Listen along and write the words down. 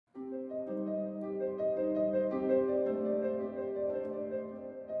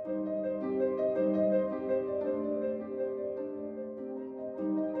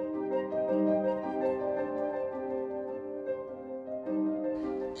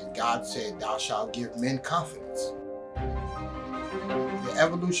And God said, "Thou shalt give men confidence." The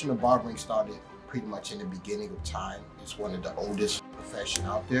evolution of barbering started pretty much in the beginning of time. It's one of the oldest professions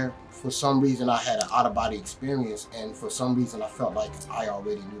out there. For some reason, I had an out-of-body experience, and for some reason, I felt like I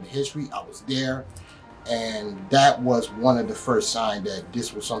already knew the history. I was there, and that was one of the first signs that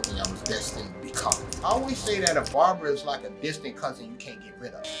this was something I was destined to become. I always say that a barber is like a distant cousin you can't get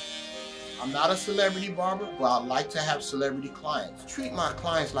rid of. I'm not a celebrity barber, but I like to have celebrity clients. Treat my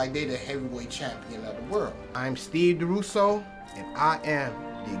clients like they're the heavyweight champion of the world. I'm Steve Duroseau, and I am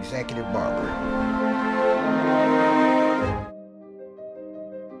the Executive Barber.